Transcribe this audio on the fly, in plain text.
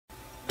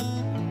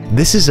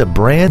This is a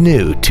brand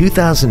new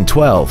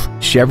 2012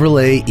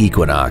 Chevrolet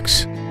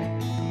Equinox.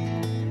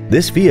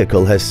 This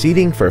vehicle has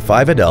seating for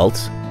 5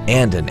 adults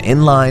and an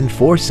inline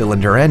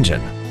 4-cylinder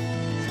engine.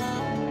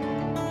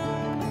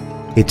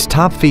 Its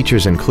top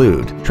features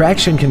include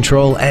traction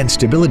control and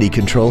stability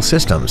control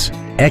systems,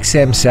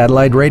 XM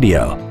satellite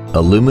radio,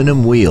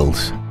 aluminum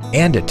wheels,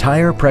 and a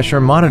tire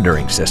pressure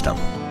monitoring system.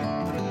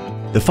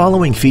 The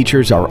following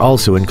features are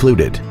also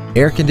included: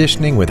 air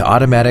conditioning with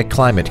automatic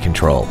climate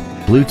control,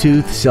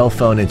 Bluetooth cell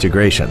phone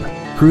integration,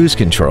 cruise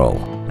control,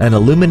 an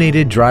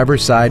illuminated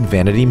driver's side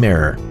vanity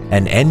mirror,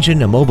 an engine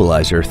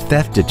immobilizer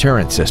theft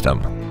deterrent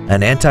system,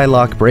 an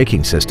anti-lock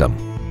braking system,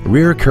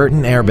 rear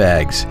curtain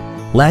airbags,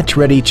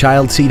 latch-ready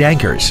child seat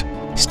anchors,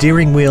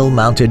 steering wheel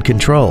mounted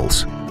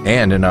controls,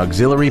 and an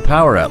auxiliary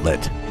power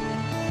outlet.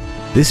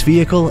 This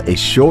vehicle is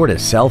sure to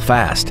sell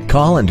fast.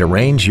 Call and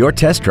arrange your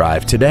test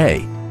drive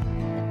today.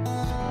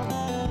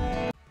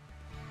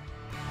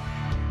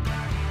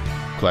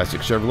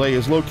 Classic Chevrolet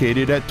is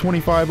located at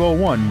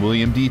 2501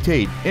 William D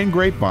Tate in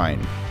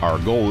Grapevine. Our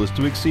goal is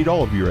to exceed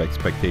all of your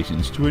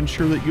expectations to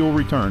ensure that you'll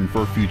return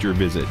for future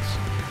visits.